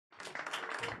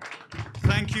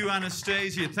Thank you,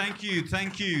 Anastasia. Thank you,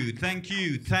 thank you, thank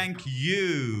you, thank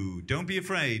you. Don't be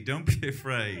afraid. Don't be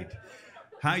afraid.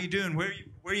 How you doing? Where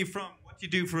are you from? What do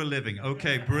you do for a living?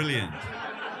 Okay, brilliant.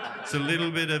 It's a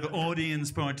little bit of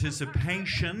audience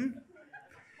participation.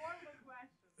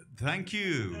 Thank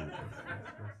you.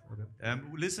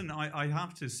 Listen, I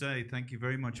have to say thank you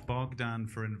very much, Bogdan,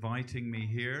 for inviting me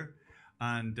here.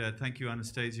 And thank you,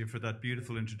 Anastasia, for that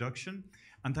beautiful introduction.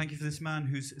 And thank you for this man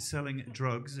who's selling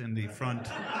drugs in the front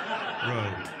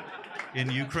row. In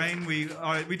Ukraine, we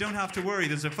don't have to worry.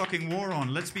 There's a fucking war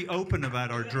on. Let's be open about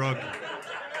our drug.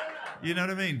 You know what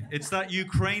I mean? It's that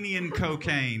Ukrainian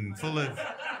cocaine full of...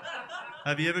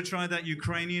 Have you ever tried that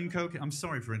Ukrainian cocaine? I'm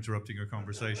sorry for interrupting your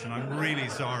conversation. I'm really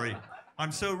sorry.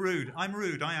 I'm so rude. I'm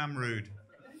rude. I am rude.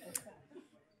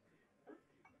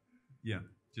 Yeah,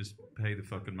 just pay the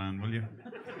fucking man, will you?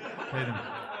 Pay them.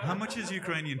 How much is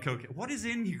Ukrainian cocaine? What is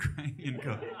in Ukrainian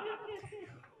cocaine?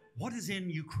 What is in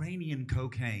Ukrainian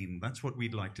cocaine? That's what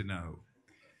we'd like to know.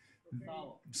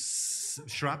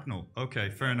 Shrapnel.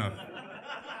 Okay, fair enough.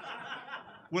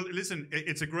 Well, listen,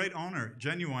 it's a great honor,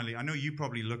 genuinely. I know you're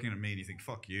probably looking at me and you think,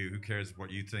 fuck you, who cares what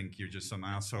you think? You're just some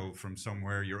asshole from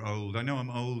somewhere, you're old. I know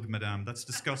I'm old, madame, that's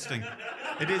disgusting.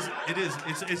 It is,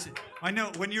 I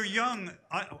know, when you're young,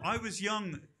 I was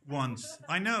young once,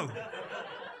 I know.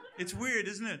 It's weird,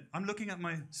 isn't it? I'm looking at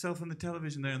myself on the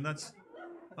television there and that's,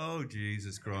 oh,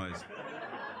 Jesus Christ.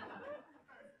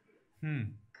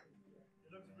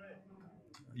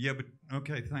 Yeah, but,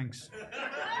 okay, thanks.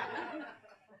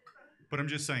 But I'm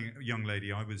just saying, young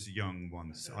lady, I was young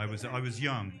once. I was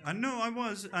young. And no, I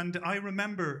was. And I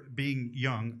remember being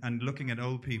young and looking at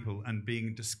old people and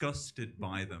being disgusted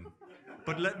by them.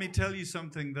 But let me tell you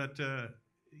something that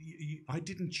I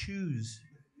didn't choose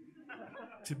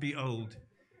to be old.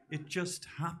 It just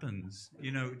happens.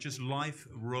 You know, just life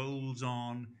rolls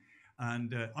on.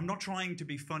 And I'm not trying to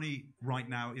be funny right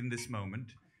now in this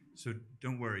moment. So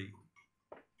don't worry.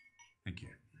 Thank you.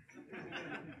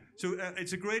 So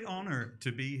it's a great honor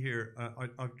to be here.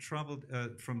 I've traveled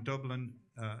from Dublin.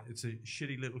 It's a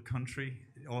shitty little country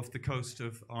off the coast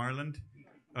of Ireland,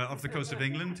 off the coast of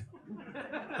England.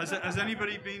 Has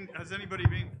anybody been?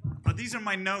 These are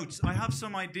my notes. I have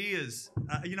some ideas.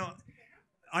 You know,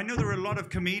 I know there are a lot of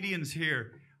comedians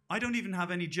here. I don't even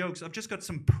have any jokes. I've just got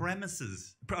some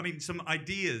premises. I mean, some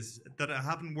ideas that I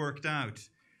haven't worked out.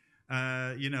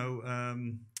 You know.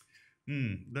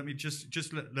 Let me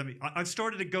let me. I've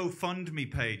started a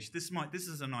GoFundMe page. This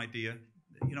is an idea.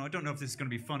 You know, I don't know if this is going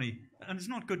to be funny, and it's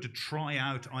not good to try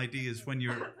out ideas when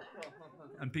you're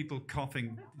and people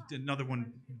coughing. Another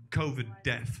one, COVID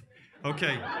death.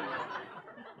 Okay.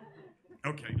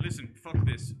 Okay. Listen, fuck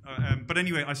this. But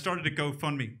anyway, I started a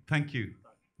GoFundMe. Thank you.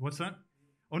 What's that?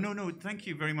 Oh no. Thank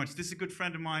you very much. This is a good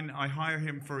friend of mine. I hire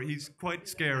him for. He's quite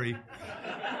scary.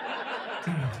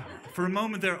 For a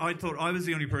moment there, I thought I was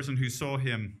the only person who saw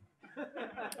him.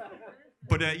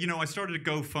 But, you know, I started a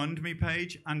GoFundMe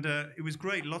page, and it was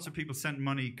great. Lots of people sent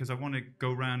money, because I want to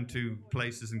go around to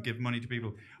places and give money to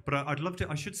people. But I'd love to,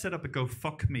 I should set up a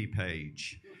GoFuckMe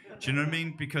page. Do you know what I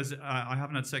mean? Because I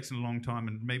haven't had sex in a long time,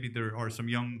 and maybe there are some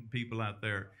young people out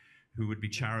there who would be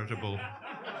charitable.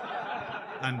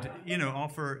 And, you know,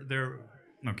 offer their...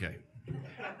 Okay.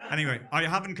 Anyway, I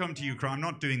haven't come to Ukraine. I'm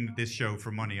not doing this show for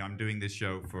money. I'm doing this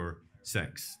show for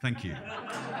sex. Thank you.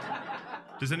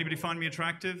 Does anybody find me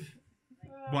attractive?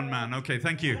 One man. Okay,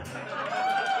 thank you.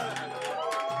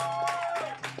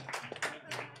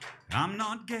 I'm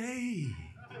not gay.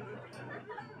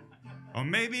 Or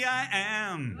maybe I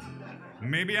am.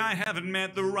 Maybe I haven't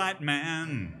met the right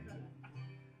man.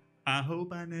 I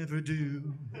hope I never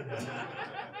do.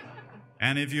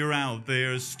 And if you're out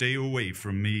there, stay away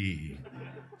from me.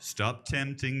 Stop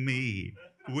tempting me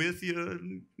with your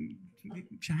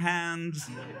hands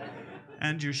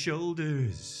and your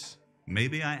shoulders.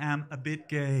 Maybe I am a bit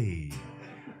gay,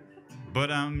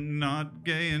 but I'm not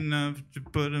gay enough to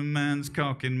put a man's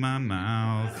cock in my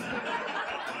mouth.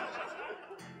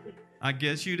 I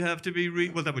guess you'd have to be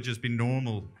well, that would just be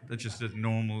normal. That's just a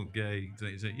normal gay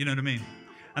thing. You know what I mean?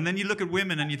 And then you look at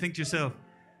women and you think to yourself,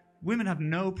 women have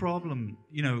no problem,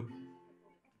 you know,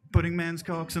 putting men's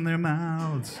cocks in their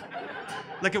mouths.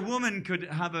 Like a woman could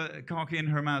have a cock in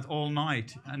her mouth all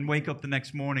night and wake up the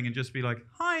next morning and just be like,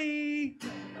 hi.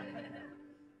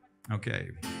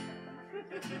 Okay.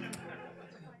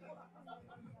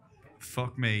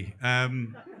 Fuck me.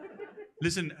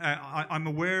 Listen, I'm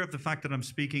aware of the fact that I'm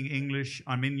speaking English.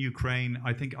 I'm in Ukraine.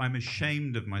 I think I'm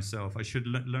ashamed of myself. I should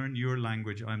learn your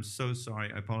language. I'm so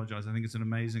sorry. I apologize. I think it's an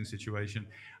amazing situation.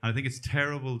 And I think it's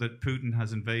terrible that Putin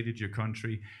has invaded your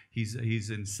country. He's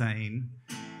insane.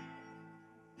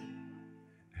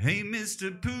 Hey,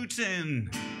 Mr.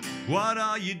 Putin, what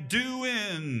are you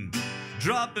doing?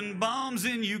 Dropping bombs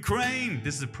in Ukraine.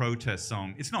 This is a protest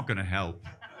song. It's not going to help.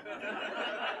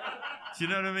 Do you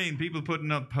know what I mean? People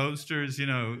putting up posters, you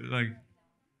know, like,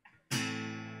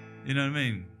 you know what I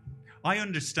mean? I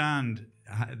understand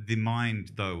the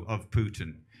mind, though, of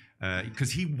Putin,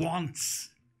 because he wants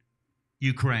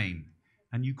Ukraine,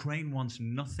 and Ukraine wants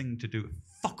nothing to do.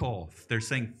 Fuck off. They're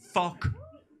saying fuck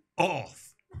off.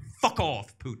 Fuck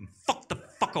off, Putin. Fuck the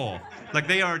fuck off. Like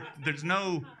they are, there's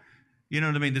no, you know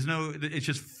what I mean? There's no, it's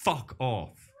just fuck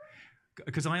off.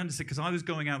 Because I understand, because I was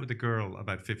going out with a girl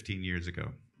about 15 years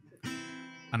ago,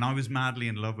 and I was madly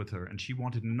in love with her, and she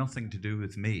wanted nothing to do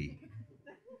with me.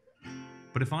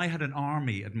 But if I had an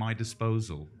army at my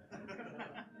disposal,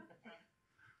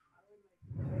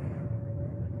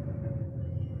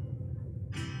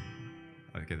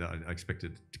 okay, I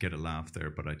expected to get a laugh there,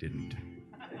 but I didn't.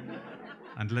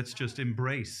 And let's just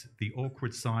embrace the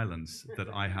awkward silence that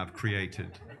I have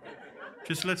created.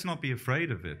 Just let's not be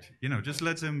afraid of it. You know, just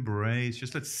let's embrace,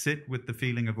 just let's sit with the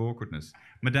feeling of awkwardness.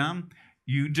 Madame,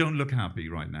 you don't look happy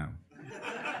right now.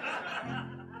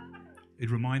 It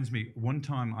reminds me, one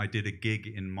time I did a gig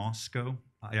in Moscow.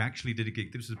 I actually did a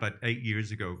gig, this was about 8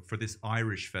 years ago, for this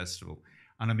Irish festival.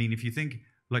 And I mean, if you think,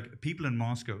 like, people in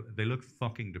Moscow, they look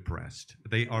fucking depressed.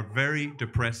 They are very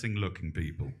depressing looking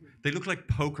people. They look like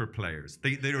poker players.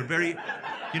 They are very,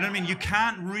 you know what I mean? You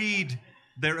can't read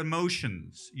their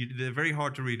emotions. They're very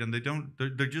hard to read, and they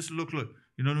just look like,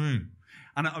 you know what I mean?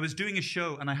 And I was doing a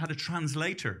show, and I had a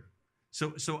translator.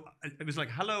 So it was like,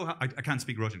 hello, I can't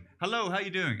speak Russian. Hello, how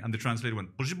you doing? And the translator went,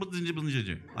 I don't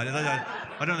know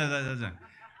that.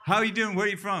 How are you doing? Where are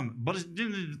you from?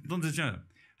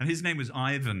 And his name was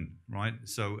Ivan, right?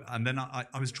 So, and then I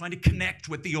was trying to connect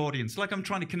with the audience, like I'm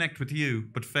trying to connect with you,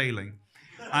 but failing.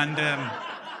 And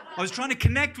I was trying to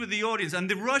connect with the audience, and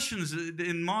the Russians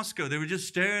in Moscow, they were just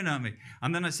staring at me.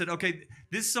 And then I said, okay,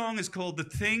 this song is called The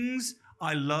Things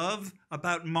I Love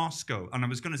About Moscow. And I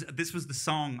was going to, this was the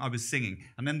song I was singing.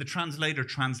 And then the translator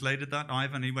translated that,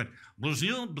 Ivan, and he went, I don't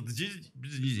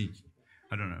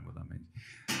know what that means.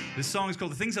 This song is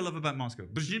called The Things I Love About Moscow.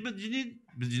 I'm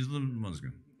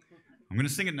going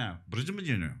to sing it now.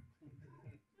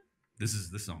 This is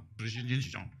the song.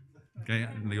 Okay,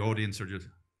 and the audience are just...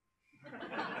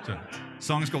 So, the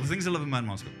song is called The Things I Love About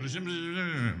Moscow. The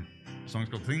song is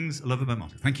called Things I Love About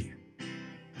Moscow. Thank you.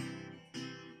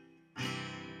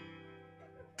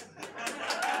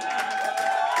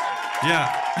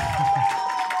 Yeah.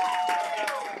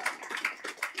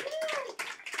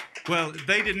 Well,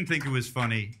 they didn't think it was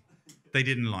funny. They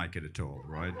didn't like it at all,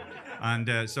 right?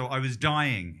 And so I was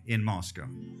dying in Moscow.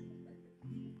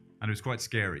 And it was quite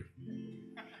scary.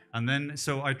 And then,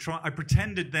 so I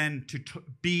pretended then to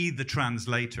be the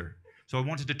translator. So I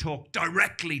wanted to talk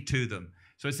directly to them.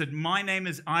 So I said, my name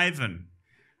is Ivan.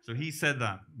 So he said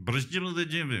that.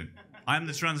 I'm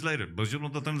the translator.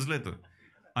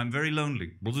 I'm very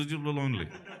lonely.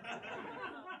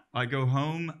 I go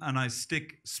home and I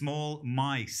stick small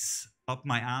mice up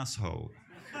my asshole.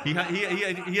 He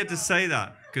had to say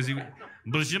that because he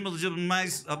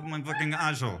mice up my fucking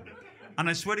asshole. And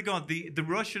I swear to God,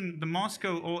 the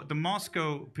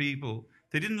Moscow people,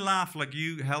 they didn't laugh like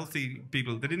you healthy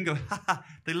people. They didn't go ha ha.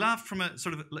 They laughed from a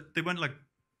sort of. They went like.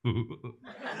 It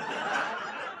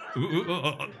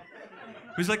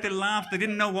was like they laughed. They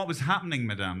didn't know what was happening,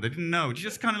 madame. They didn't know.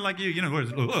 Just kind of like you know.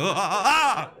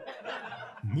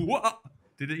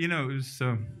 Did it? You know, it was.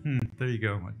 There you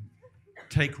go.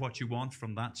 Take what you want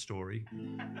from that story.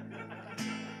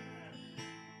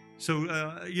 So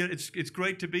yeah, it's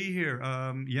great to be here.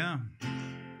 Yeah.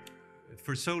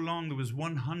 For so long, there was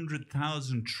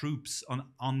 100,000 troops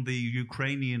on the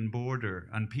Ukrainian border,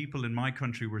 and people in my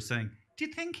country were saying, "Do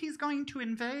you think he's going to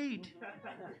invade?"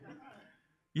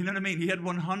 You know what I mean? He had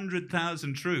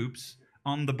 100,000 troops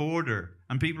on the border,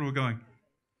 and people were going,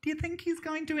 "Do you think he's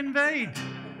going to invade?"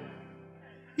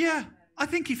 Yeah, I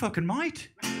think he fucking might.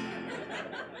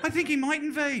 I think he might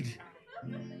invade.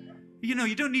 You know,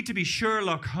 you don't need to be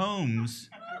Sherlock Holmes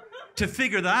to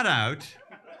figure that out.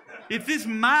 If this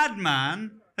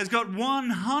madman has got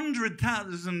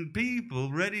 100,000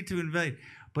 people ready to invade,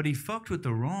 but he fucked with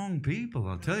the wrong people,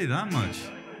 I'll tell you that much.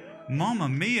 Mamma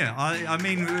mia. I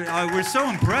mean, we're so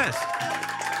impressed.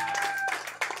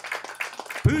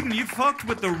 Putin, you fucked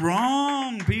with the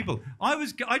wrong people.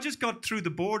 I just got through the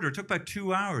border. It took about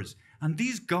 2 hours. And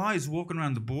these guys walking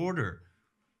around the border,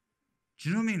 do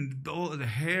you know what I mean? All the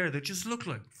hair, they just look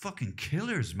like fucking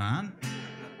killers, man.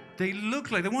 They look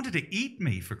like they wanted to eat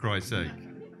me, for Christ's sake.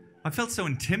 I felt so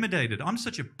intimidated. I'm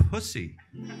such a pussy.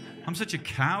 I'm such a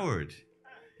coward.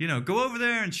 You know, go over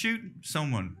there and shoot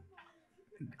someone.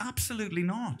 Absolutely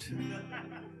not.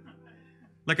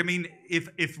 Like, I mean,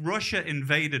 if Russia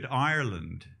invaded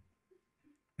Ireland,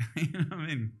 you know what I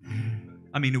mean?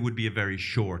 I mean, it would be a very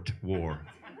short war.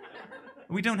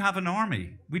 We don't have an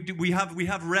army. We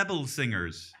have rebel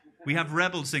singers. We have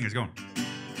rebel singers going.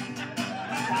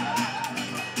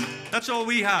 That's all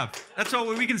we have. That's all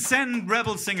we can send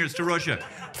rebel singers to Russia.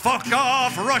 Fuck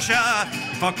off, Russia.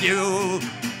 Fuck you.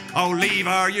 Oh, leave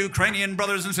our Ukrainian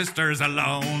brothers and sisters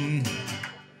alone.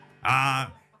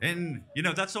 You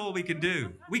know, that's all we can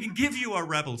do. We can give you our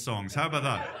rebel songs. How about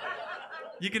that?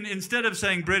 You can, instead of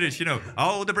saying British, you know,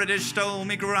 oh, the British stole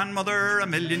me grandmother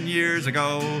 1,000,000 years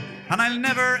ago, and I'll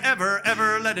never, ever,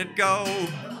 ever let it go.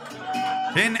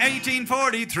 In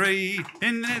 1843,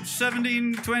 in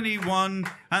 1721,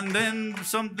 and then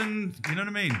something, you know what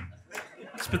I mean?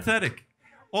 It's pathetic.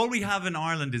 All we have in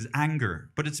Ireland is anger,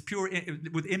 but it's pure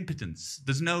with impotence.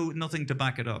 There's nothing to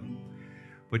back it up.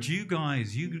 But you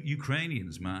guys, you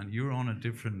Ukrainians, man, you're on a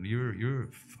different, you're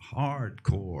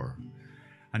hardcore.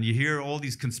 And you hear all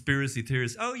these conspiracy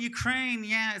theories. Oh, Ukraine,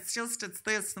 yeah, it's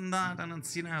this and that. And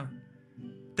it's, you know,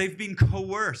 they've been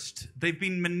coerced. They've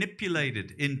been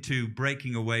manipulated into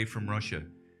breaking away from Russia.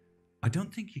 I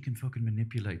don't think you can fucking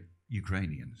manipulate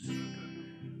Ukrainians.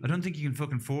 I don't think you can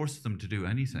fucking force them to do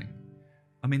anything.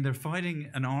 I mean, they're fighting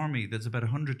an army that's about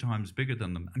 100 times bigger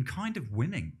than them and kind of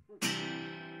winning. Do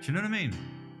you know what I mean?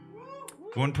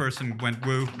 One person went,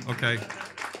 woo, okay.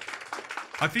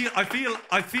 I feel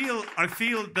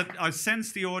that I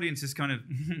sense the audience is kind of,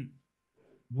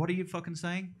 what are you fucking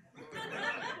saying?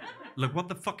 Like, what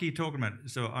the fuck are you talking about?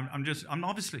 So I'm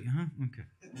obviously, okay.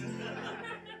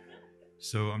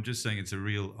 So I'm just saying it's a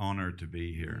real honor to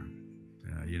be here.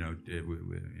 You know,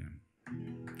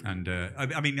 and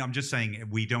I mean, I'm just saying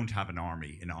we don't have an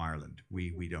army in Ireland.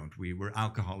 We don't. We're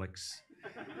alcoholics,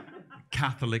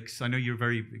 Catholics. I know you're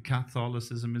very,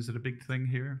 Catholicism, is it a big thing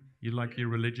here? You like your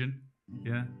religion?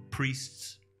 Yeah,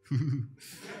 priests.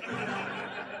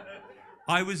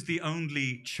 I was the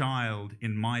only child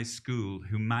in my school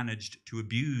who managed to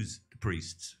abuse the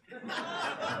priests.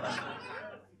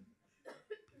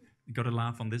 You got a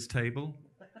laugh on this table.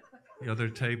 The other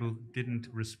table didn't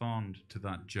respond to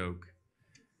that joke.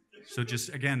 So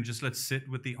just let's sit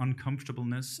with the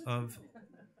uncomfortableness of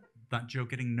that joke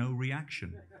getting no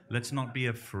reaction. Let's not be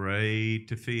afraid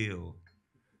to feel.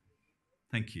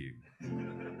 Thank you.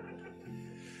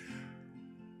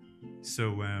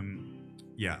 So,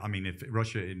 yeah, I mean, if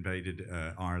Russia invaded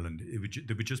Ireland,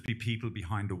 there would just be people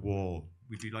behind a wall.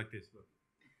 We'd be like this, look.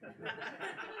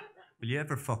 Will you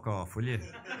ever fuck off, will you?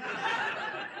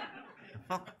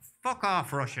 Fuck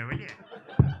off, Russia, will you?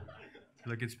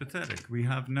 Like, it's pathetic. We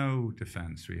have no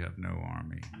defense. We have no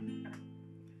army.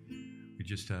 We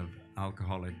just have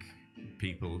alcoholic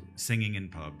people singing in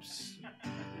pubs.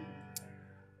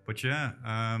 But yeah,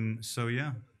 so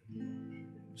yeah.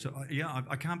 So yeah,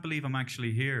 I can't believe I'm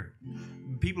actually here.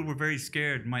 People were very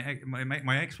scared. My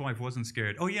ex-wife wasn't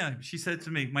scared. Oh yeah, she said to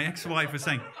me, my ex-wife was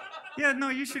saying, yeah, no,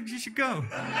 you should go.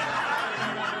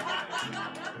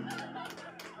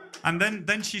 And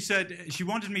then she said she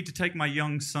wanted me to take my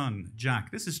young son,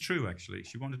 Jack. This is true, actually.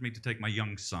 She wanted me to take my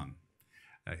young son,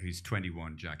 who's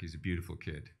 21. Jack, he's a beautiful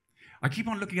kid. I keep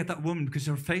on looking at that woman because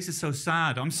her face is so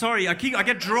sad. I'm sorry, I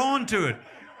get drawn to it.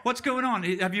 What's going on?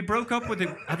 Have you broke up with it?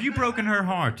 Have you broken her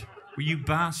heart? Well, you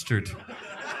bastard.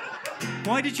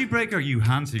 Why did you break her?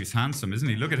 He's handsome, isn't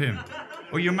he? Look at him.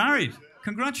 Oh, you're married.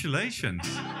 Congratulations.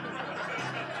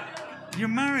 You're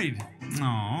married.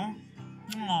 Aww.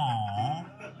 Aww.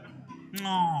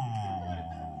 Aww.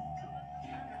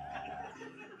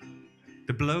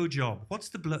 The blowjob. What's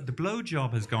the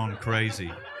blowjob has gone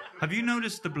crazy. Have you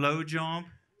noticed the blowjob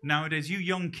nowadays? You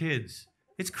young kids.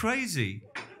 It's crazy.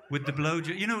 With the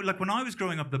blowjob, you know, like when I was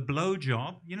growing up, the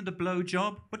blowjob, you know the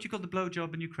blowjob? What do you call the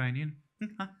blowjob in Ukrainian?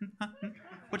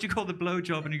 What do you call the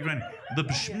blowjob in Ukrainian? The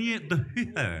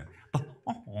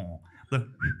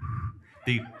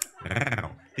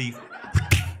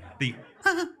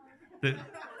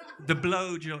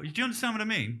blowjob. Do you understand what I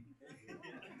mean?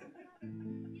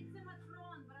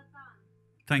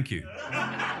 Thank you.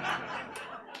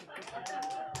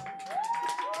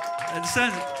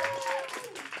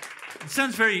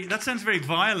 That sounds very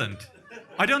violent.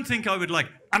 I don't think I would like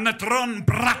Anatron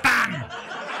Bratan.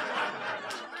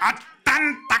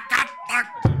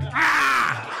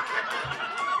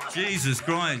 Jesus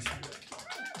Christ.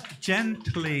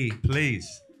 Gently, please.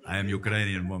 I am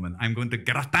Ukrainian woman. I'm going to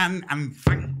gratan and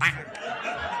fang.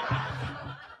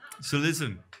 So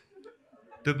listen.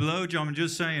 The blowjob, I'm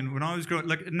just saying, when I was growing,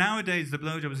 like nowadays the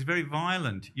blowjob is very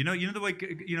violent. You know the way,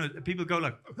 people go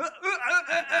like,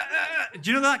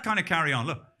 do you know that kind of carry on?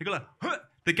 Look, they go like,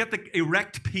 they get the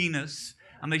erect penis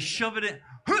and they shove it in.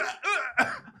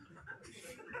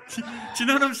 Do you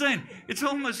know what I'm saying? It's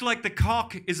almost like the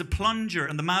cock is a plunger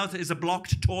and the mouth is a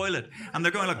blocked toilet, and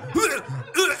they're going like.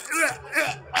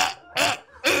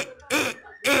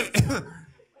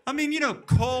 I mean,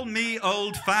 call me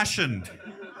old-fashioned.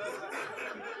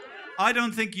 I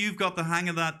don't think you've got the hang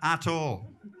of that at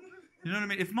all. You know what I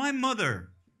mean? If my mother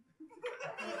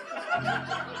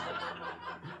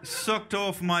sucked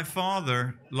off my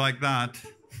father like that.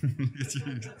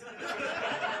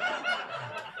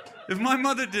 If my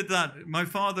mother did that, my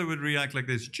father would react like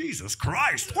this. Jesus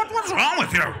Christ, what's wrong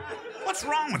with you? What's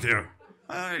wrong with you?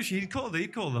 He'd call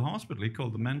the hospital. He'd call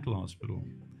the mental hospital.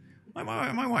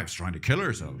 My wife's trying to kill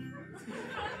herself.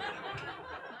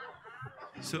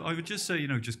 So I would just say,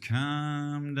 just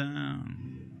calm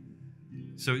down.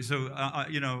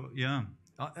 Yeah.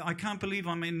 I can't believe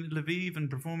I'm in Lviv and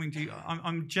performing to you.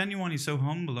 I'm genuinely so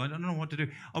humble. I don't know what to do.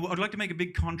 I'd like to make a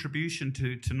big contribution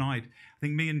to tonight. I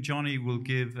think me and Johnny will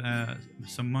give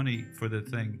some money for the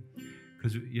thing.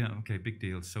 Because, okay, big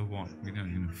deal. So what?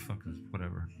 Fuck it,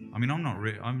 whatever. I mean,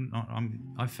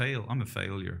 I fail. I'm a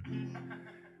failure.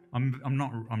 I'm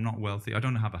not wealthy. I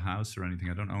don't have a house or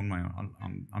anything. I don't own my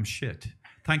own. I'm shit.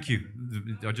 Thank you.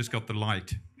 I just got the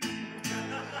light.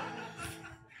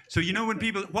 So when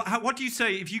people, what do you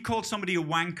say if you call somebody a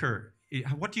wanker?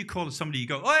 What do you call somebody? You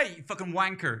go, "Hey, you fucking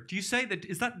wanker." Do you say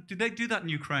that? Do they do that in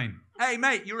Ukraine? Hey,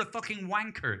 mate, you're a fucking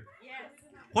wanker. Yes.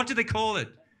 What do they call it?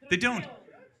 They don't.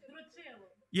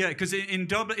 Yeah, because in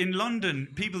London,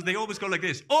 people, they always go like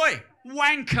this: "Oi,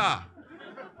 wanker."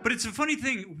 But it's a funny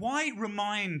thing. Why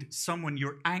remind someone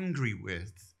you're angry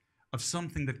with of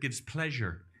something that gives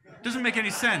pleasure? Doesn't make any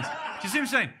sense. Do you see what I'm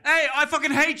saying? Hey, I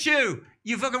fucking hate you,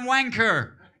 you fucking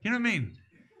wanker. You know what I mean?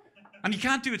 And you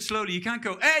can't do it slowly. You can't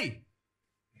go, hey!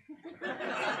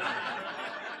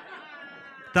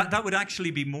 That would actually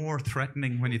be more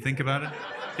threatening when you think about it.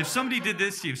 If somebody did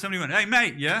this to you, if somebody went, hey,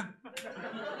 mate, yeah?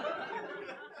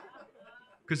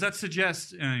 Because that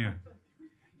suggests,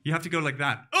 you have to go like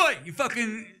that. Oi, you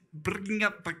fucking...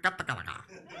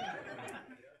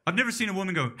 I've never seen a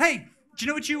woman go, hey, do you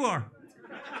know what you are?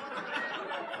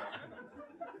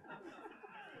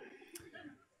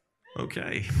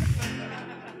 Okay.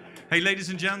 Hey, ladies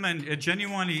and gentlemen,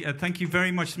 genuinely, thank you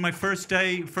very much. It's my first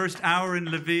hour in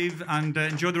Lviv, and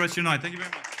enjoy the rest of your night. Thank you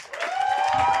very much.